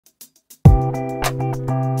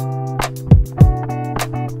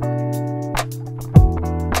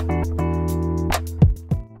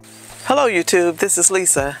Hello YouTube, this is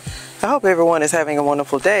Lisa. I hope everyone is having a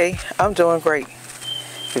wonderful day. I'm doing great.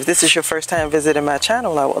 If this is your first time visiting my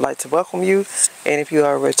channel, I would like to welcome you. And if you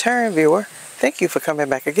are a return viewer, thank you for coming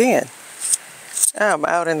back again. I'm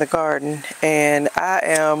out in the garden and I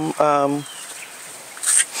am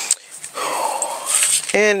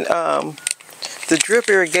in the drip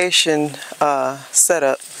irrigation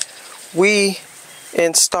setup. We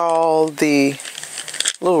installed the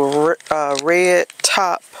little red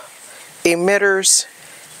top emitters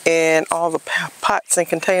in all the pots and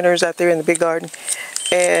containers out there in the big garden,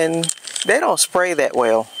 and they don't spray that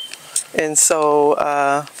well. And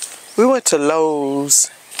so we went to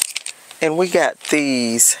Lowe's and we got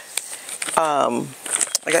these. I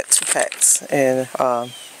got 2 packs, and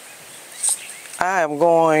I am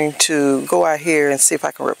going to go out here and see if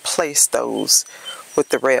I can replace those with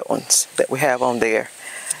the red ones that we have on there.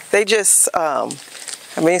 They just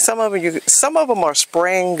I mean, some of them are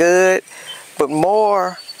spraying good, but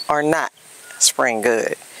more are not spraying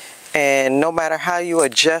good. And no matter how you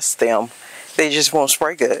adjust them, they just won't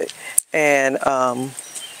spray good. And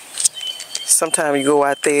sometimes you go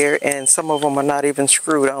out there and some of them are not even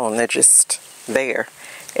screwed on. They're just there,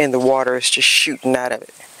 and the water is just shooting out of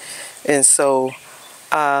it. And so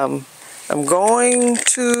I'm going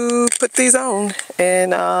to put these on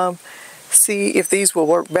and see if these will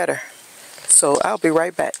work better. So I'll be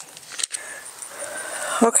right back.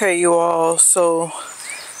 Okay, you all, so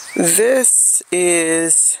this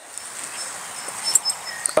is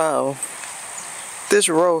this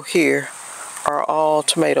row here are all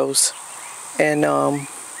tomatoes, and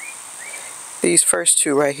these first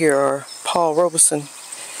 2 right here are Paul Robeson,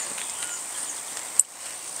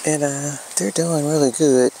 and they're doing really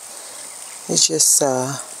good. It's just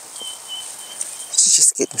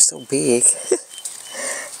getting so big.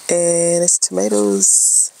 And it's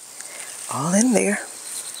tomatoes all in there.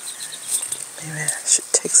 Maybe I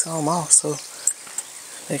should take some off so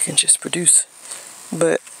they can just produce.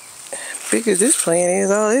 But big as this plant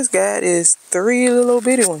is, all it's got is 3 little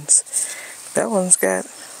bitty ones. That one's got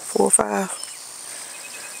 4 or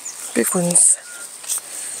 5 big ones.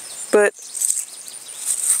 But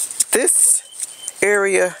this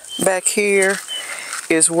area back here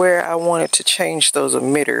is where I wanted to change those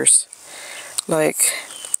emitters. Like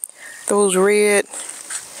those red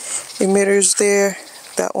emitters there,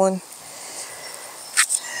 that one.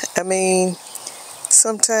 I mean,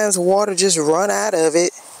 sometimes water just run out of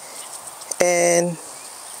it and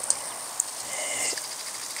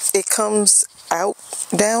it comes out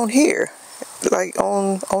down here, like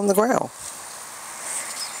on the ground.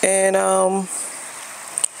 And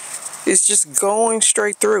it's just going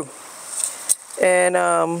straight through. And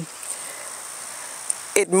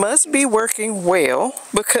it must be working well,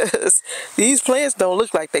 because these plants don't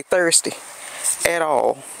look like they're thirsty at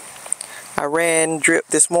all. I ran drip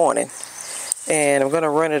this morning, and I'm going to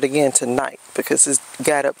run it again tonight because it's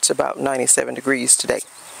got up to about 97 degrees today.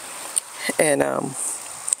 And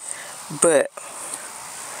but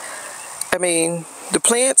I mean, the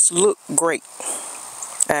plants look great.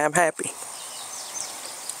 I'm happy,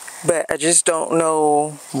 but I just don't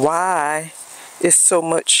know why it's so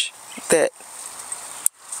much that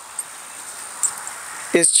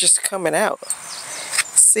it's just coming out.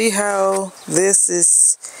 See how this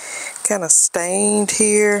is kind of stained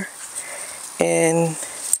here and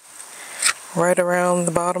right around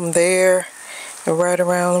the bottom there and right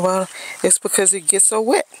around the bottom? It's because it gets so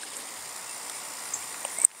wet.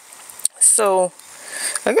 So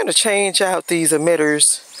I'm going to change out these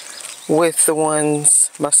emitters with the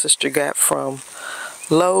ones my sister got from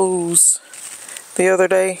Lowe's the other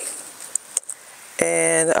day.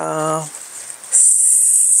 And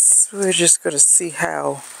we're just going to see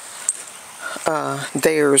how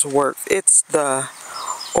theirs work. It's the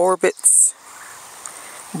Orbits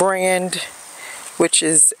brand, which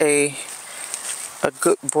is a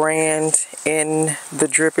good brand in the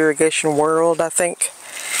drip irrigation world, I think.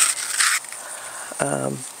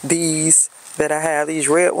 These that I have, these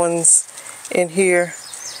red ones in here,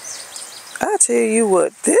 I tell you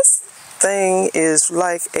what, this thing is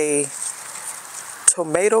like a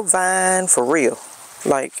tomato vine for real.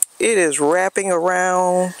 Like, it is wrapping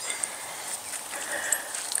around.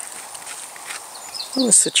 I'm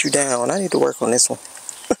gonna sit you down. I need to work on this one.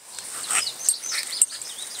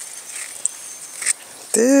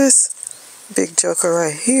 This big joker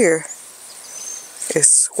right here is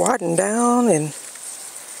squatting down, and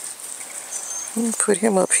let me put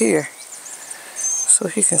him up here so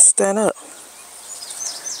he can stand up.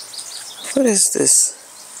 What is this?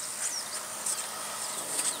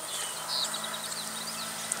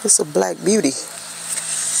 It's a black beauty.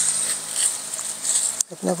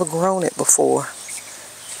 I've never grown it before.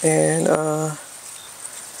 And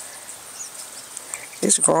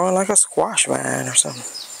it's growing like a squash vine or something.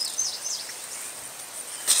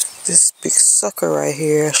 This big sucker right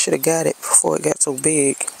here, I should have got it before it got so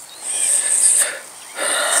big.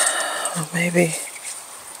 Maybe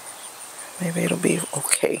it'll be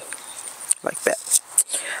okay like that.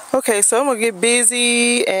 Okay, so I'm gonna get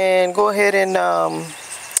busy and go ahead and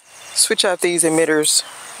switch out these emitters,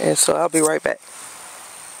 and so I'll be right back.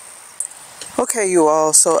 Okay, you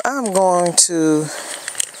all, so I'm going to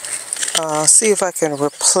see if I can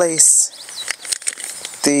replace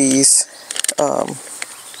these.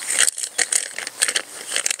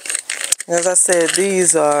 As I said,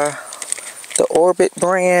 these are the Orbit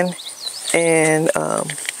brand, and I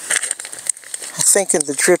think in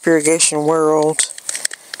the drip irrigation world,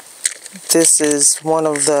 this is one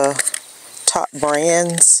of the top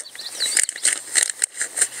brands.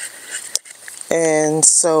 And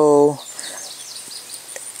so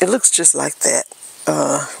it looks just like that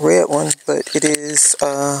red one, but it is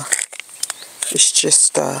it's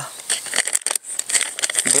just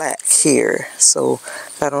black here. So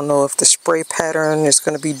I don't know if the spray pattern is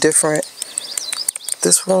going to be different.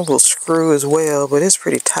 This one will screw as well, but it's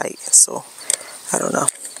pretty tight, so I don't know.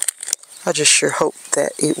 I just sure hope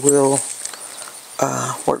that it will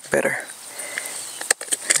work better.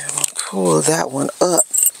 And I'll pull that one up.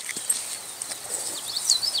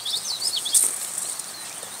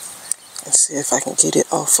 And see if I can get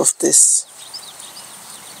it off of this.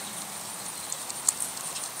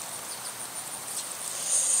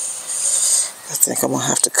 I think I'm going to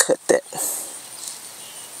have to cut that.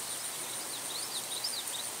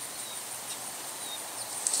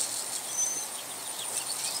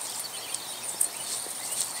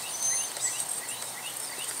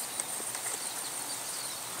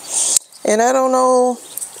 And I don't know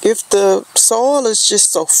if the soil is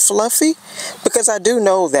just so fluffy, because I do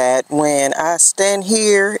know that when I stand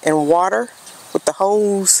here and water with the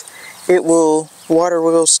hose, water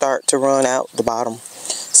will start to run out the bottom.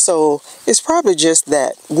 So it's probably just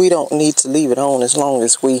that we don't need to leave it on as long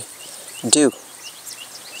as we do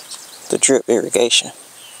the drip irrigation.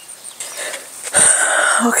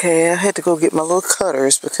 Okay, I had to go get my little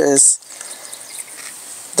cutters because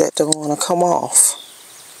that don't want to come off.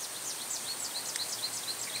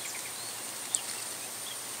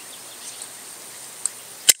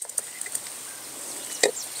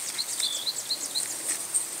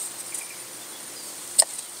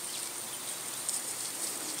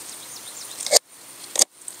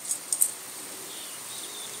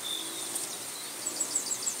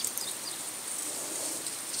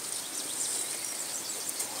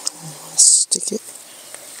 Stick it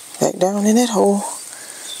back down in that hole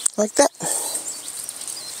like that.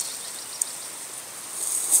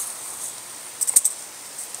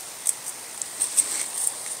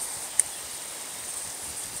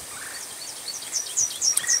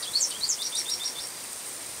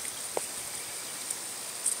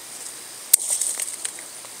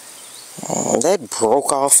 Oh, that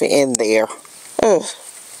broke off in there. Ugh.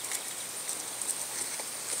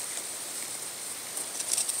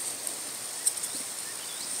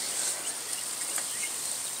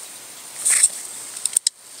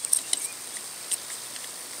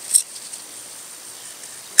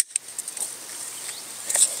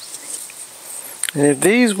 And if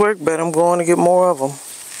these work better, I'm going to get more of them.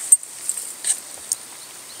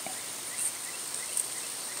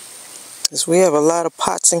 Because we have a lot of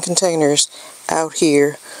pots and containers out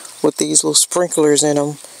here with these little sprinklers in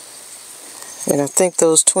them. And I think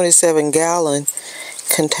those 27-gallon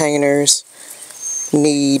containers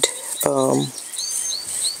need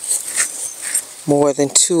more than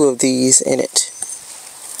 2 of these in it.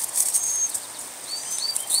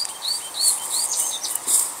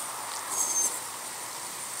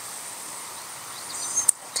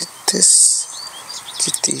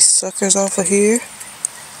 Get these suckers off of here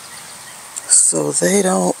so they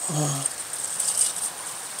don't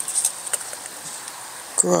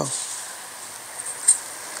grow.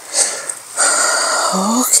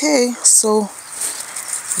 Okay, so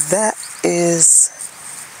that is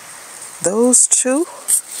those 2,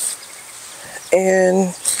 and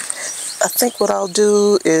I think what I'll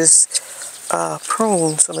do is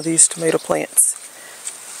prune some of these tomato plants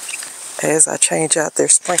as I change out their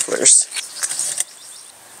sprinklers.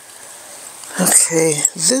 Okay,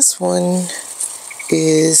 this one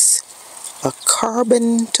is a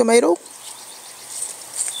carbon tomato,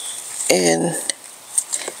 and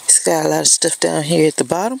it's got a lot of stuff down here at the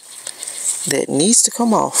bottom that needs to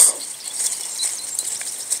come off.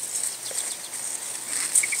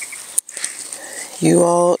 You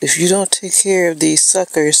all, if you don't take care of these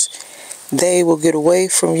suckers, they will get away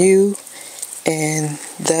from you and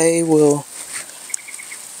they will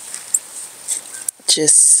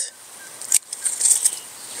just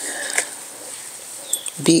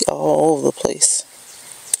be all over the place.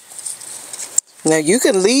 Now you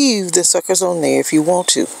can leave the suckers on there if you want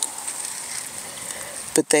to,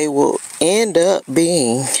 but they will end up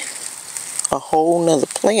being a whole nother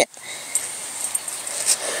plant.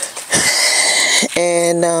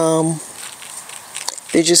 And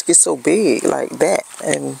they just get so big like that.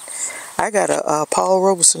 And I got a Paul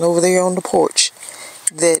Robeson over there on the porch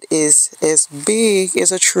that is as big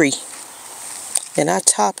as a tree, and I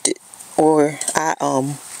topped it, or I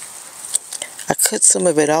cut some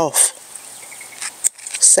of it off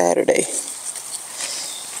Saturday,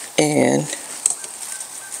 and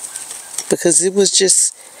because it was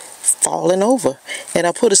just falling over, and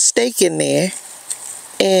I put a stake in there,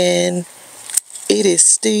 and it is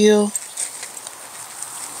still,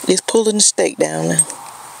 it's pulling the stake down now.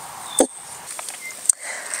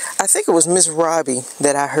 I think it was Miss Robbie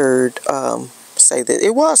that I heard say that.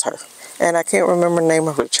 It was her, and I can't remember the name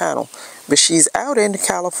of her channel, but she's out in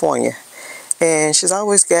California, and she's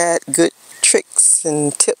always got good tricks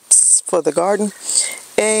and tips for the garden.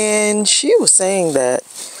 And she was saying that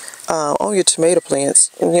on your tomato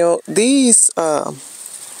plants, you know, these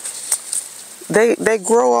they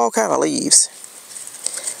grow all kind of leaves.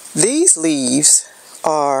 These leaves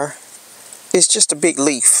are, it's just a big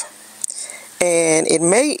leaf, and it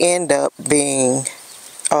may end up being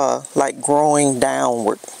like growing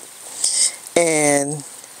downward, and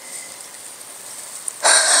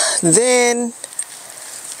then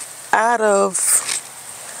out of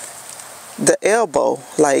the elbow,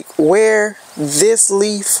 like where this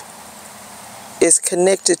leaf is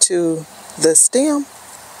connected to the stem,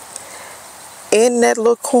 in that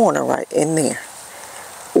little corner right in there,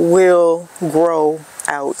 will grow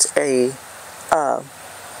out a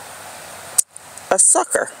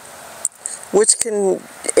sucker, which can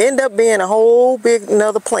end up being a whole big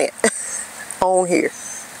another plant on here.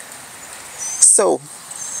 So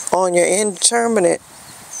on your indeterminate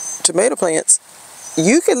tomato plants,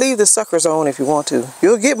 you can leave the suckers on if you want to.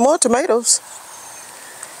 You'll get more tomatoes,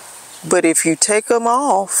 but if you take them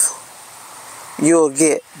off, you'll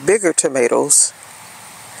get bigger tomatoes,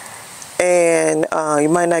 and you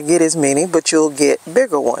might not get as many, but you'll get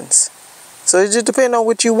bigger ones. So it just depends on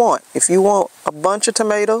what you want. If you want a bunch of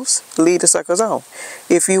tomatoes, leave the suckers on.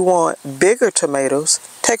 If you want bigger tomatoes,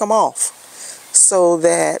 take them off, so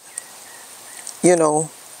that, you know,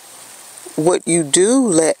 what you do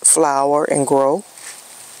let flower and grow,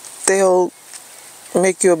 they'll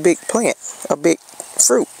make you a big plant, a big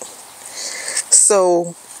fruit.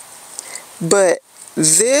 So, but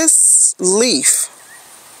this leaf,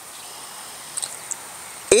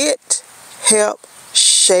 it helps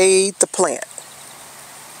shade the plant.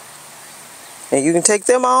 And you can take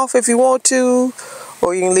them off if you want to,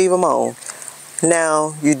 or you can leave them on.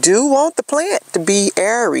 Now, you do want the plant to be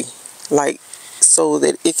airy, like, so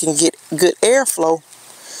that it can get good airflow.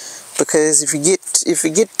 Because if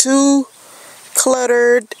you get too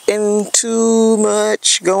cluttered and too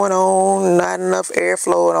much going on, not enough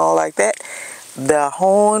airflow and all like that, the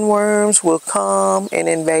hornworms will come and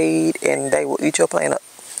invade, and they will eat your plant up.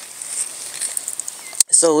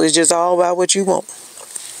 So it's just all about what you want.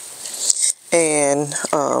 And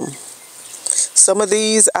some of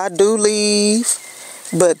these I do leave,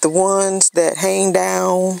 but the ones that hang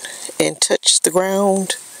down and touch the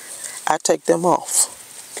ground, I take them off.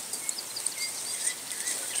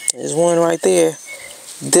 There's one right there.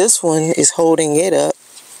 This one is holding it up,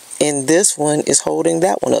 and this one is holding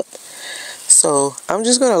that one up. So I'm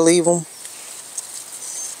just going to leave them.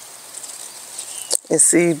 And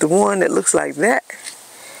see, the one that looks like that,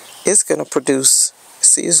 it's going to produce,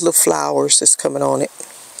 see these little flowers that's coming on it.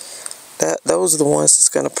 Those are the ones that's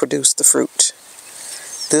going to produce the fruit.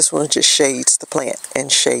 This one just shades the plant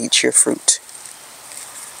and shades your fruit.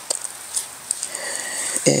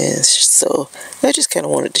 And so I just kind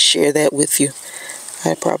of wanted to share that with you.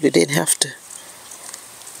 I probably didn't have to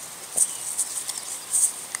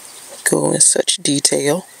go in such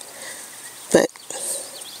detail, but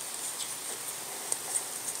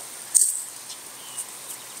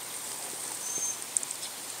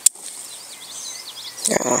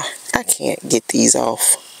I can't get these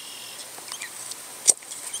off.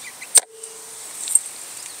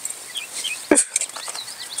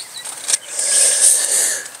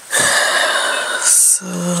 So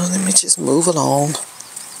let me just move along.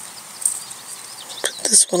 Put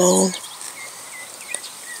this one on.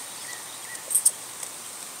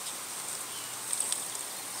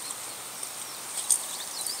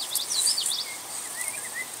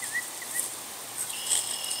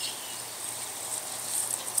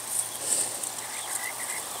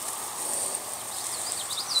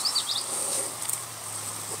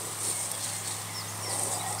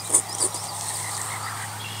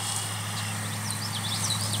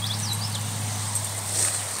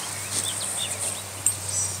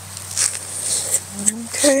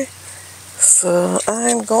 Okay, so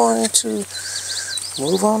I'm going to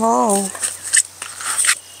move on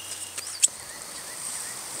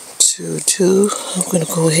to I'm going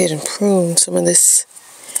to go ahead and prune some of this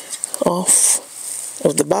off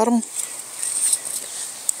of the bottom.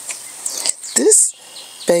 This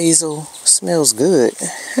basil smells good.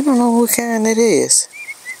 I don't know what kind it is.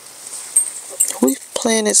 We've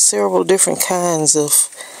planted several different kinds of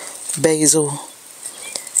basil.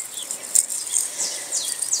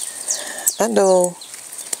 I know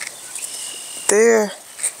there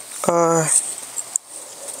are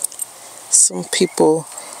some people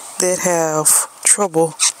that have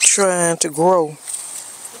trouble trying to grow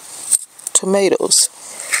tomatoes.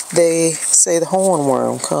 They say the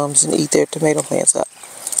hornworm comes and eat their tomato plants up.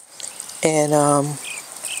 And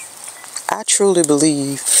I truly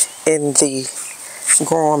believe in the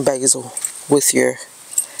growing basil with your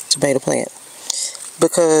tomato plant,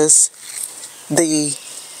 because the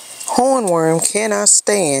hornworm cannot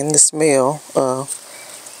stand the smell of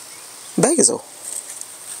basil.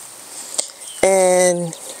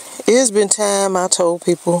 And it's been time I told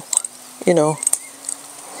people, you know,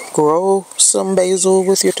 grow some basil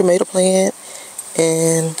with your tomato plant,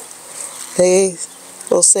 and they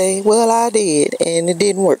will say, well, I did and it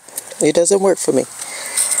didn't work. It doesn't work for me.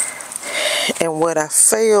 And what I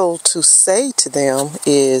failed to say to them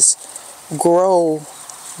is grow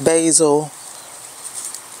basil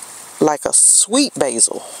like a sweet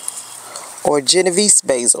basil or Genovese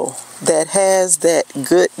basil that has that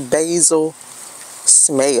good basil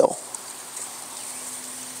smell.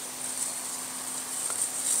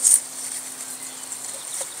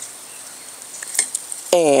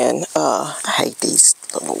 And I hate these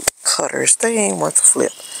little cutters. They ain't worth a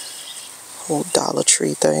flip. Little Dollar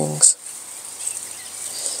Tree things.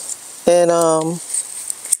 And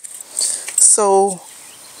so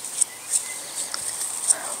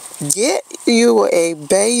get you a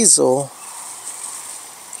basil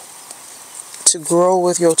to grow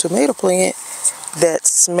with your tomato plant that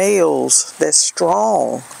smells, that's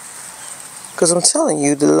strong. Because I'm telling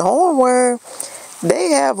you, the hornworm, they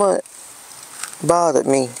haven't bothered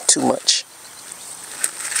me too much.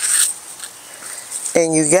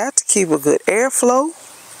 And you got to keep a good airflow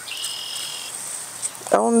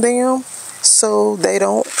on them so they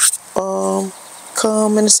don't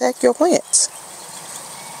come and attack your plants.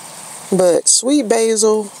 But sweet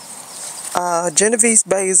basil, Genovese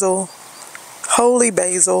basil, holy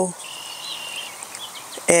basil,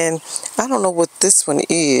 and I don't know what this one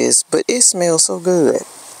is, but it smells so good.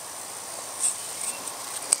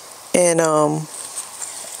 And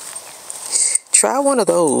try one of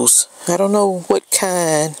those. I don't know what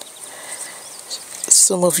kind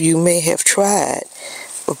some of you may have tried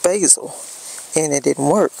with basil and it didn't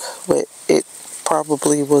work, but it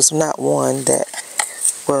probably was not one that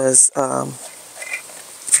was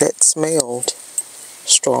that smelled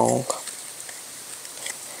strong.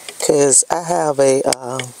 Because I have a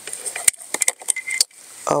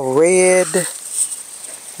red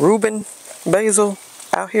Reuben basil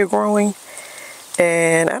out here growing,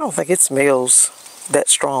 and I don't think it smells that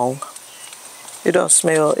strong. It don't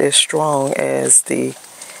smell as strong as the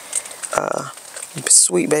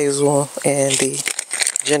sweet basil and the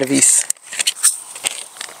Genovese.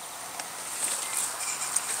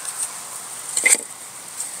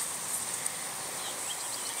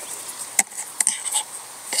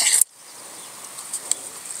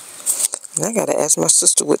 And I gotta ask my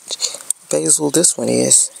sister what basil this one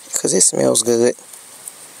is, because it smells good.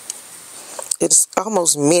 It's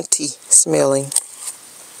almost minty smelling.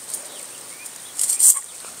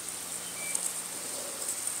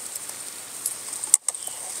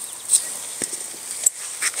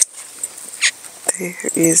 There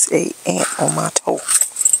is an ant on my toe.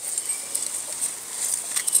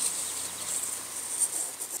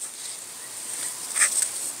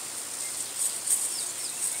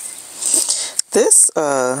 This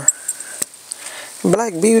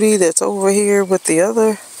Black Beauty that's over here with the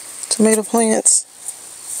other tomato plants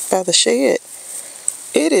by the shed,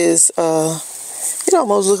 it is it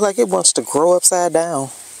almost looks like it wants to grow upside down,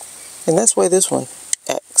 and that's the way this one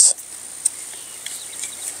acts.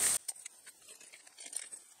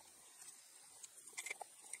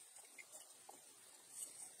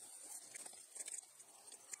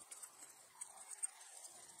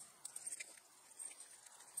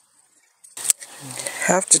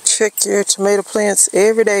 Have to check your tomato plants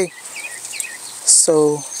every day,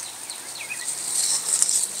 so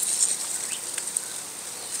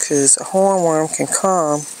because a hornworm can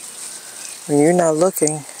come when you're not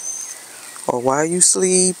looking or while you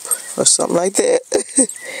sleep or something like that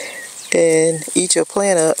and eat your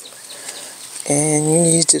plant up, And you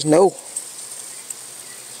need to know.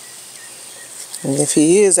 And if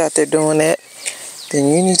he is out there doing that, then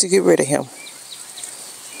you need to get rid of him.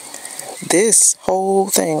 This whole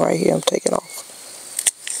thing right here I'm taking off.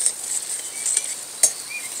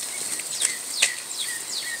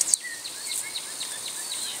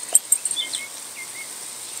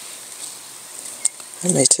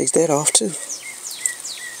 I may take that off too.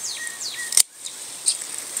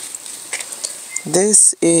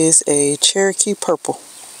 This is a Cherokee Purple.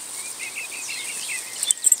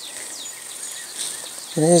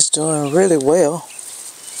 And it's doing really well.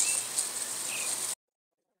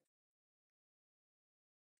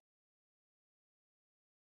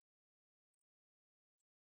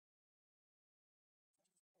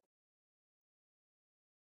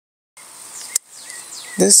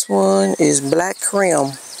 This one is Black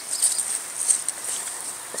Creme.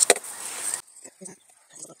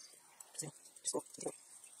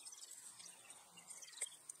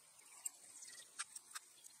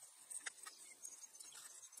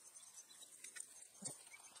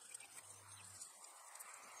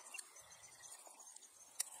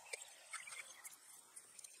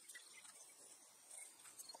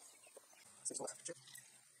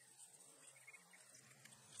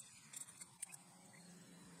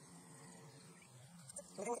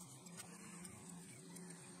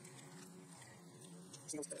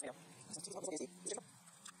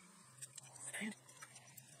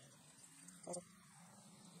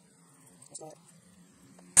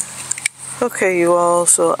 Okay, you all,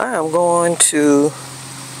 so I am going to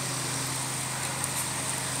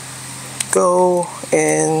go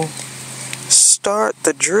and start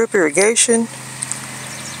the drip irrigation,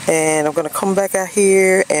 and I'm going to come back out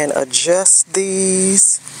here and adjust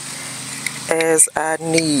these as I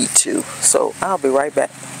need to. So I'll be right back.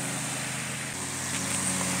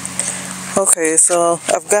 Okay, so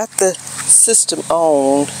I've got the system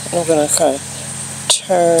on. I'm going to kind of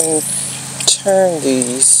turn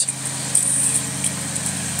these.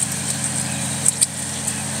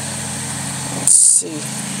 Let's see.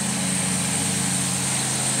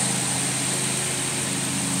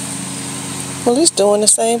 Well, it's doing the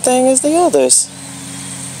same thing as the others.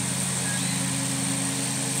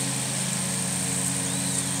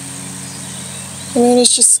 I mean,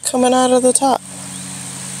 it's just coming out of the top.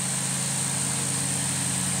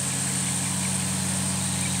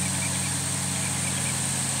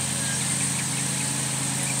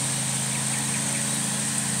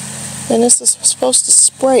 And this is supposed to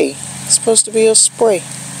spray. It's supposed to be a spray.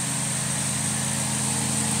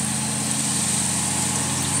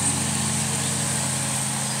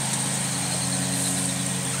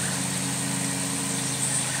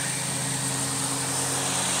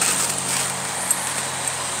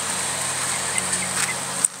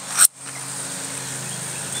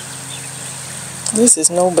 This is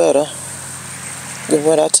no better than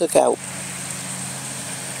what I took out.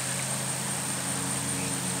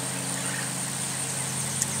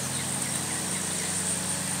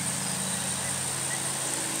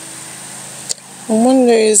 I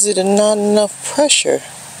wonder, is it not enough pressure?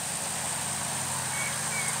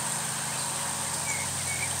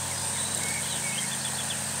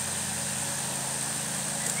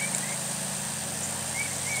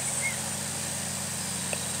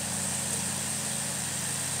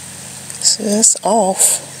 So that's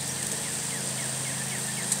off.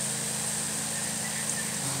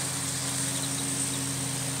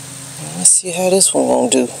 Let's see how this one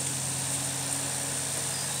won't do.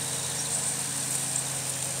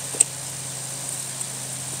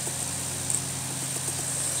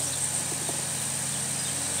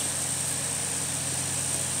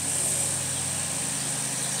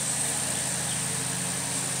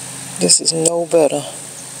 This is no better.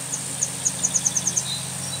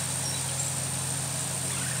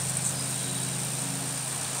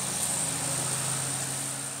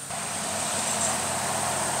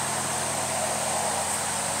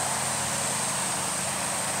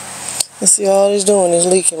 And see, all it's doing is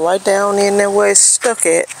leaking right down in there where it's stuck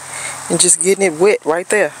at and just getting it wet right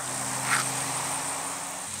there.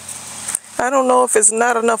 I don't know if it's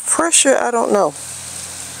not enough pressure. I don't know.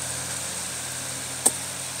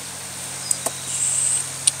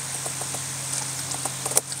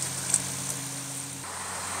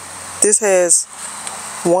 This has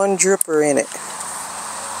one dripper in it,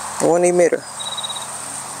 one emitter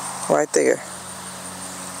right there,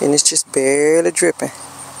 and it's just barely dripping,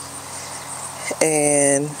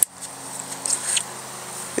 and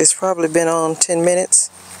it's probably been on 10 minutes,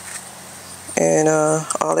 and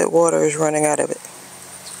all that water is running out of it.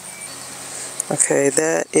 Okay,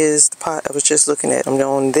 that is the pot I was just looking at. I'm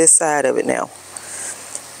on this side of it now,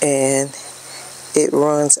 and it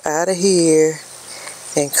runs out of here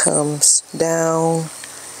and comes down,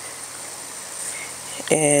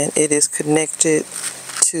 and it is connected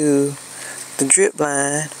to the drip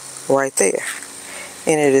line right there,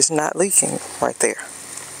 and it is not leaking right there.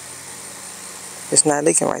 It's not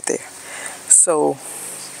leaking right there. So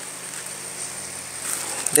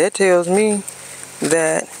that tells me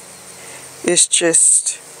that it's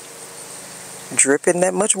just dripping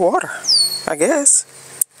that much water, I guess.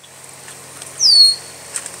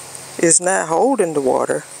 It's not holding the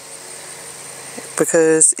water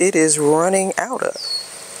because it is running out of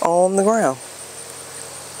on the ground.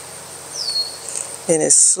 And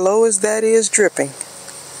as slow as that is dripping,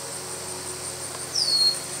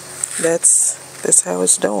 that's how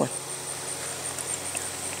it's doing.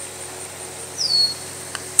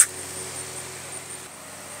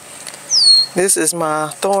 This is my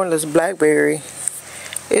thornless blackberry.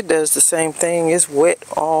 It does the same thing. It's wet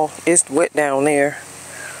down there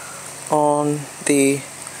on the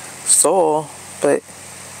soil, but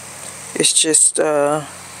it's just the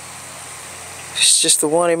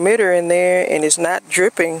one emitter in there, and it's not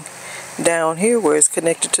dripping down here where it's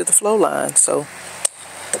connected to the flow line. So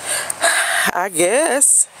I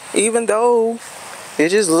guess even though it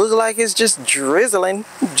just looks like it's just drizzling,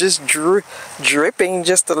 just dripping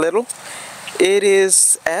just a little, it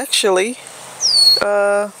is actually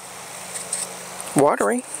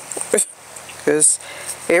watering because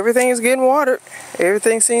everything is getting watered.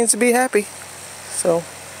 Everything seems to be happy. So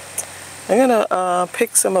I'm gonna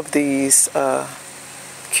pick some of these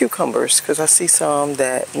cucumbers because I see some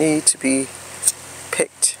that need to be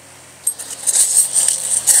picked.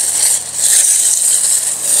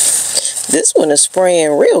 This one is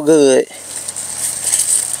spraying real good.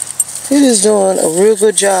 It is doing a real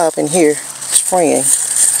good job in here spraying.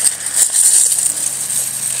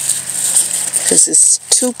 This is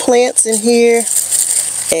 2 plants in here,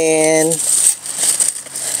 and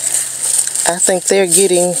I think they're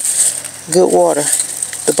getting good water,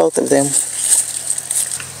 the both of them.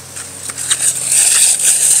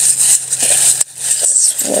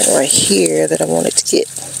 This one right here that I wanted to get.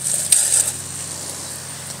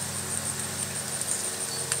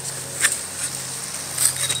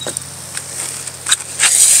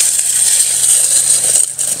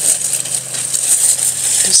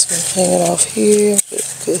 This one hanging off here,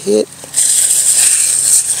 good hit.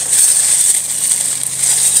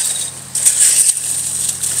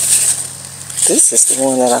 This is the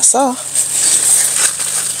one that I saw.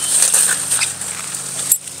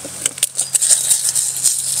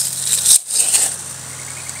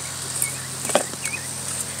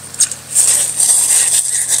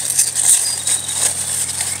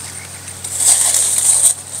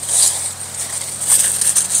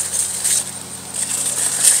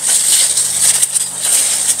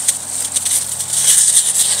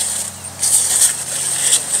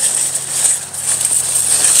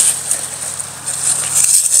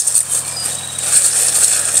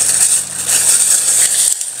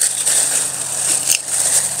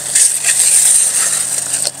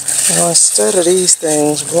 Now, instead of these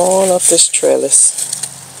things growing up this trellis,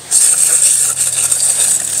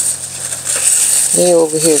 they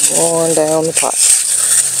over here growing down the pot.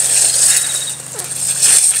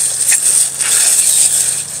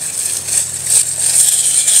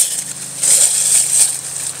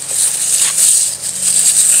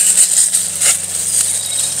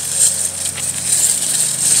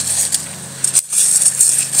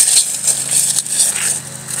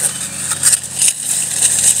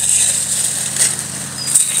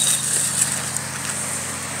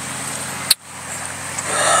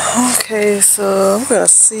 Okay, so I'm gonna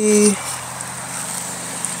see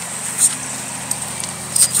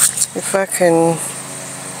if I can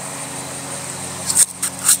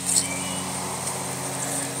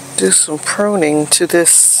do some pruning to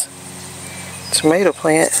this tomato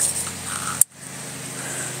plant,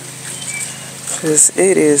 because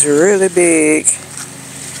it is really big.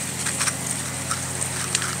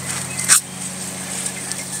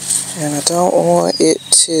 And I don't want it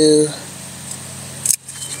to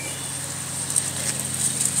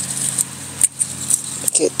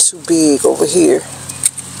get too big over here.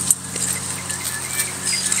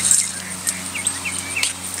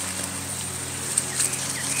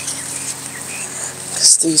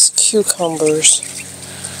 Because these cucumbers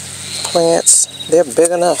plants, they're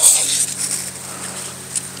big enough.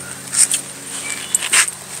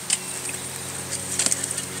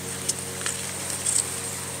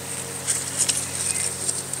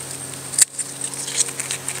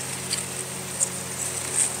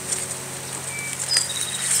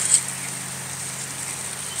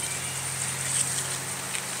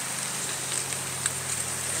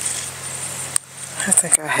 I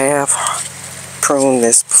think I have pruned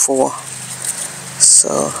this before,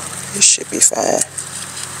 so it should be fine.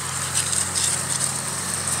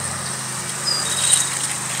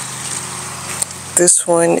 This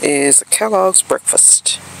one is a Kellogg's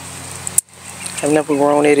Breakfast. I've never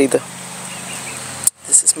grown it either.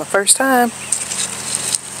 This is my first time,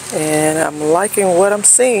 and I'm liking what I'm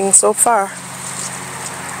seeing so far.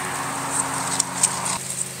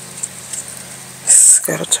 It's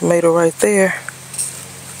got a tomato right there.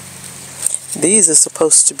 These are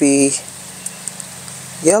supposed to be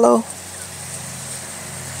yellow.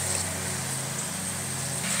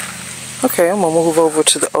 Okay, I'm gonna move over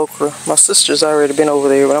to the okra. My sister's already been over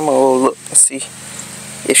there, but I'm gonna go look and see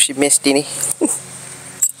if she missed any.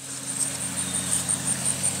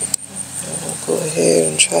 I'll go ahead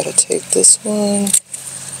and try to take this one.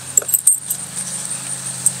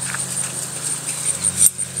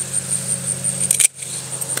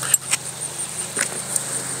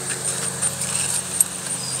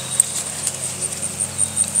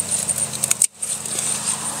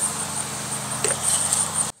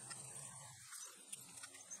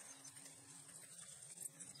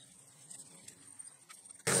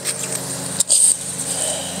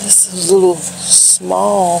 This is a little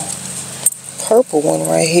small purple one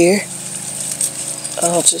right here.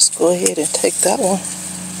 I'll just go ahead and take that one.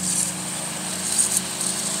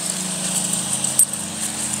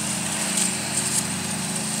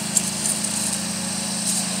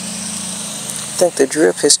 I think the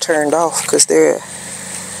drip has turned off because I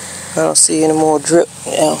don't see any more drip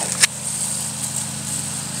now.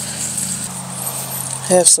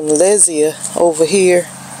 I have some Hisea over here.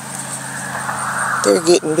 They're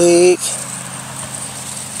getting big.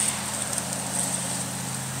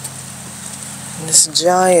 And this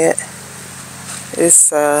giant,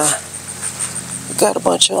 it's got a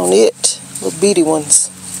bunch on it, little beady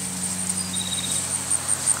ones.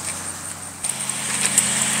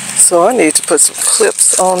 So I need to put some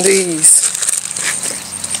clips on these,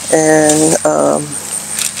 and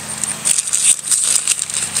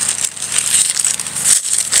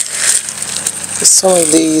some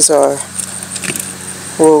of these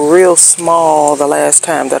were real small the last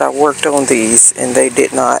time that I worked on these, and they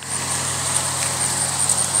did not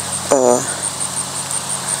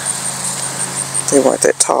they weren't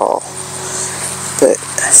that tall, but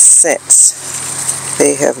since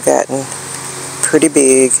they have gotten pretty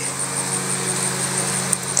big.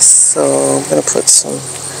 So I'm going to put some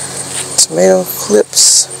tomato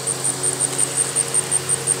clips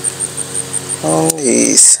on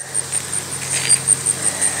these.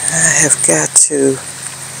 I have got to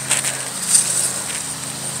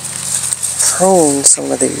prune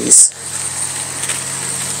some of these.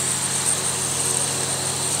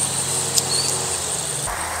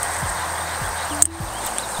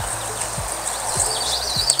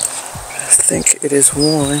 I think it is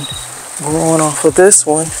one growing off of this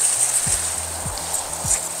one.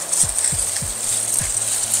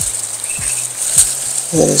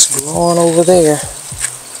 It is growing over there.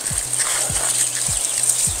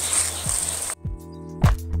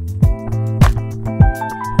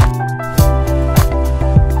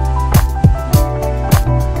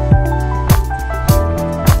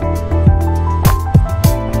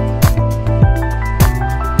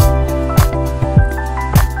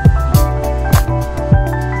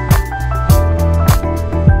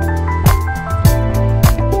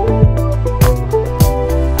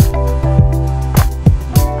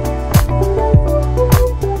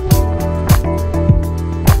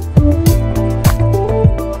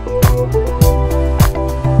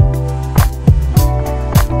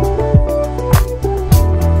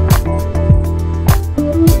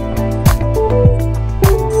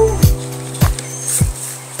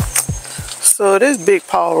 So this big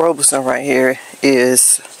Paul Robeson right here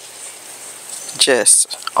is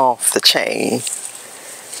just off the chain.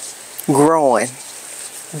 Growing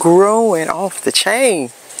off the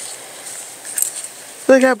chain.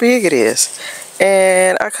 Look how big it is.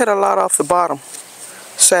 And I cut a lot off the bottom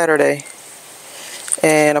Saturday.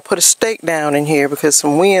 And I put a stake down in here because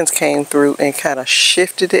some winds came through and kind of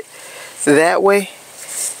shifted it that way.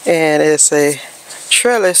 And it's a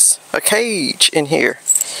trellis, a cage in here.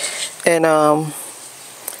 And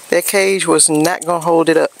that cage was not going to hold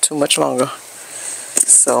it up too much longer.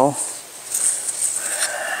 So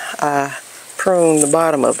I pruned the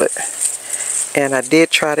bottom of it. And I did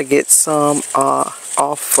try to get some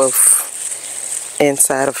off of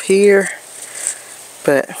inside of here.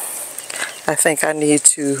 But I think I need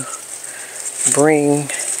to bring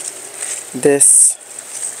this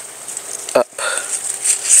up.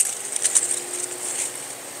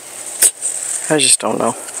 I just don't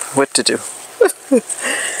know what to do.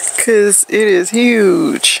 because it is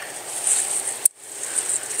huge.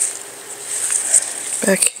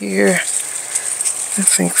 Back here, I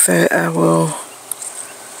think that I will.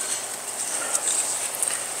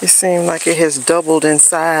 It seems like it has doubled in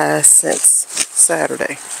size since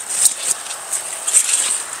Saturday.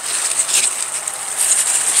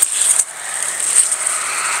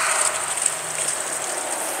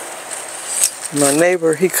 My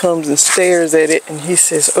neighbor, he comes and stares at it and he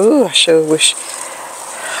says, "Oh, I sure wish,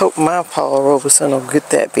 hope my Paul Robeson will get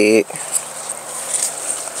that big."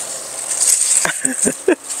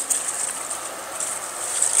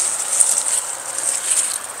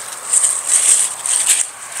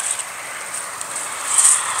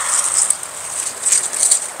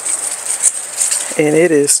 And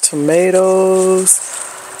it is tomatoes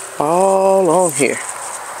all on here.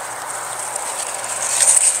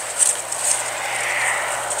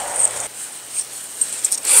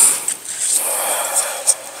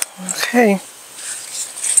 Okay.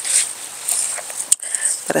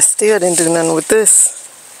 But I still didn't do nothing with this.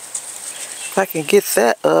 If I can get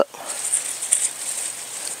that up.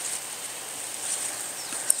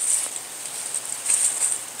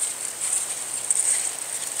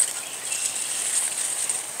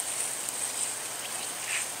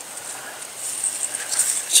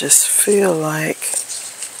 Just feel like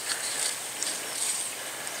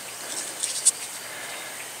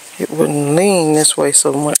it wouldn't lean this way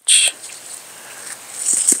so much.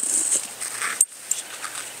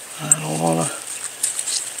 I don't want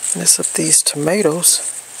to mess up these tomatoes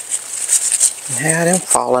and have them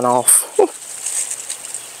falling off.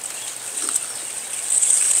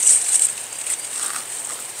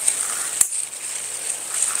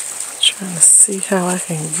 Trying to see how I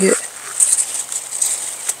can get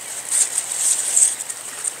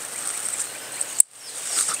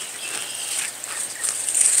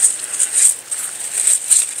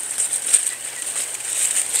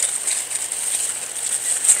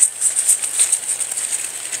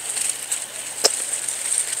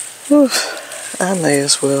I may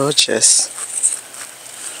as well just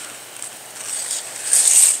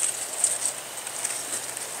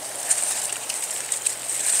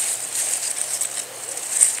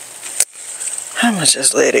I'm gonna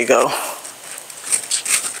just let it go,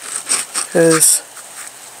 because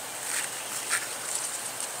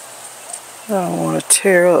I don't want to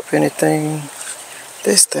tear up anything.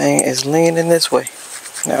 This thing is leaning this way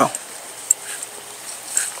now.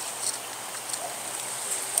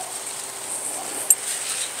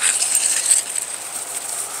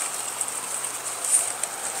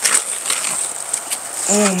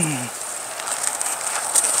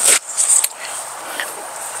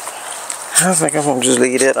 I think I'm gonna just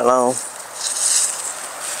leave it alone.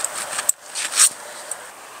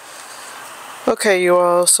 Okay, you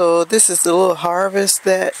all, so this is the little harvest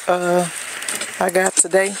that I got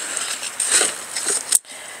today.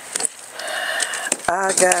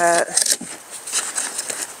 I got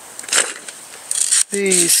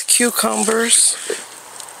these cucumbers.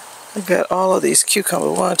 I got all of these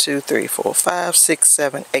cucumbers. 1, 2, 3, 4, 5, 6,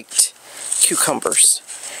 7, 8 cucumbers.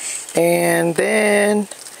 And then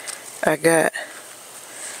I got,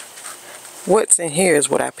 what's in here is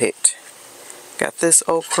what I picked. Got this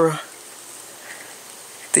okra.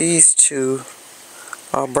 These two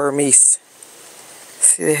are Burmese.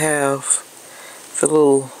 See, they have the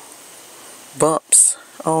little bumps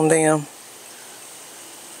on them.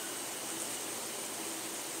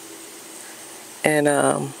 And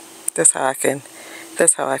that's how I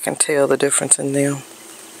can tell the difference in them.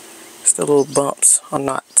 It's the little bumps or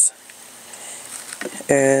knots.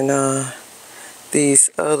 And these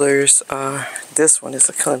others are, this one is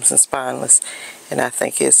a Clemson spineless, and I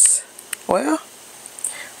think it's, well,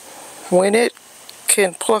 when it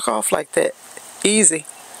can pluck off like that easy,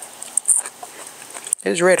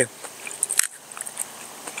 it's ready.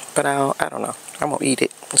 But I don't know. I'm gonna eat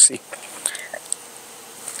it. Let's see.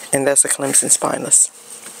 And that's a Clemson spineless.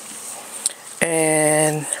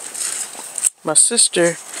 And my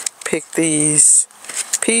sister picked these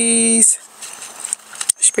peas.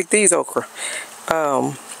 She picked these okra.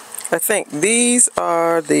 I think these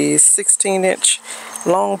are the 16-inch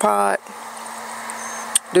long pod.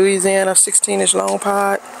 Louisiana 16-inch long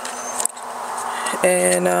pod.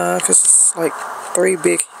 And because it's like 3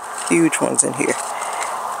 big, huge ones in here.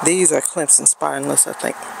 These are Clemson spineless, I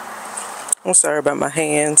think. I'm sorry about my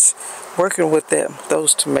hands. Working with them,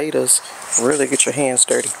 those tomatoes really get your hands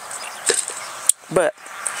dirty. But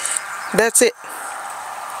that's it.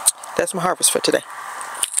 That's my harvest for today.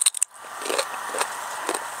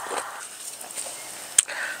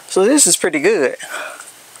 So this is pretty good.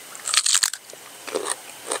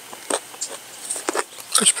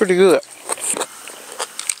 It's pretty good.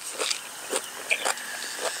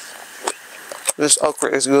 This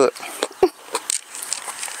okra is good.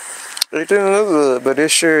 It didn't look good, but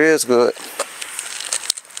it sure is good.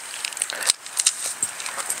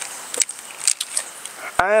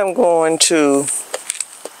 I am going to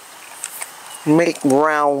make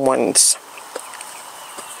round ones.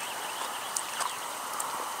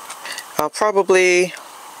 I'll probably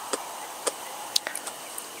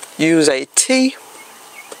use a T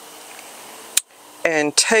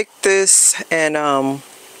and take this and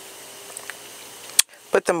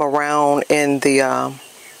put them around in the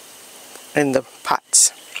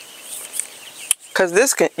pots, because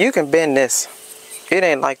this you can bend this. It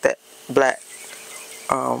ain't like that black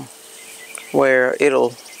where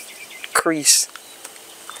it'll crease.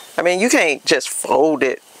 I mean, you can't just fold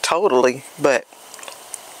it totally, but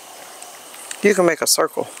you can make a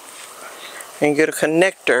circle and get a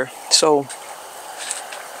connector. So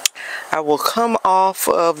I will come off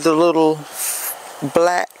of the little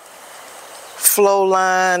black flow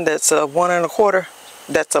line that's a 1 1/4.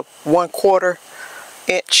 That's a 1/4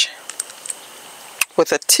 inch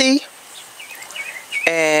with a T,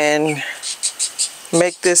 and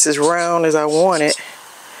make this as round as I want it,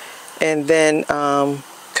 and then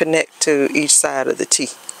connect to each side of the T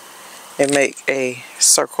and make a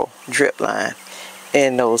circle drip line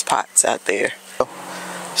in those pots out there.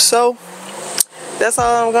 So that's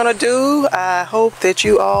all I'm gonna do. I hope that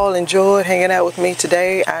you all enjoyed hanging out with me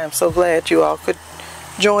today. I am so glad you all could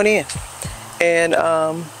join in. And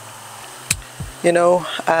you know,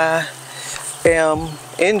 I am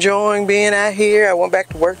enjoying being out here. I went back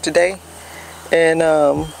to work today, and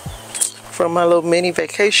from my little mini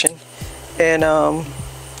vacation, and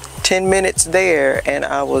 10 minutes there and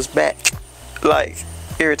I was back like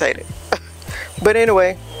irritated. But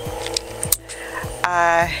anyway,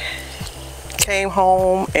 I came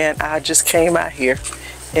home and I just came out here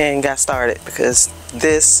and got started because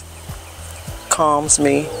this calms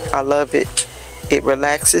me. I love it. It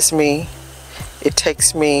relaxes me. It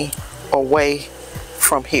takes me away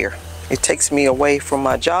from here. It takes me away from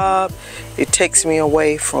my job. It takes me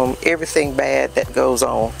away from everything bad that goes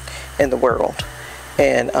on in the world.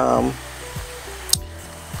 And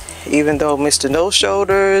even though Mr. No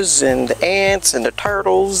Shoulders and the ants and the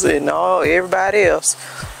turtles and everybody else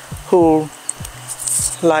who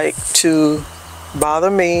like to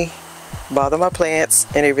bother me, bother my plants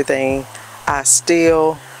and everything, I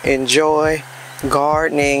still enjoy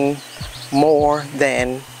gardening more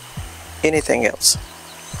than anything else.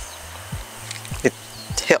 It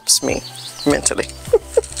helps me mentally.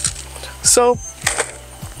 So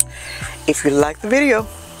if you like the video,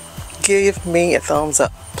 give me a thumbs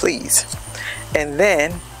up, please. And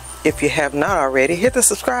then if you have not already, hit the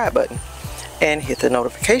subscribe button and hit the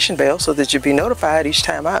notification bell so that you'll be notified each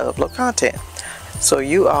time I upload content. So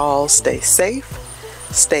you all stay safe,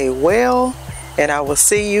 stay well, and I will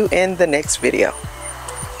see you in the next video.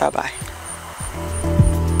 Bye-bye.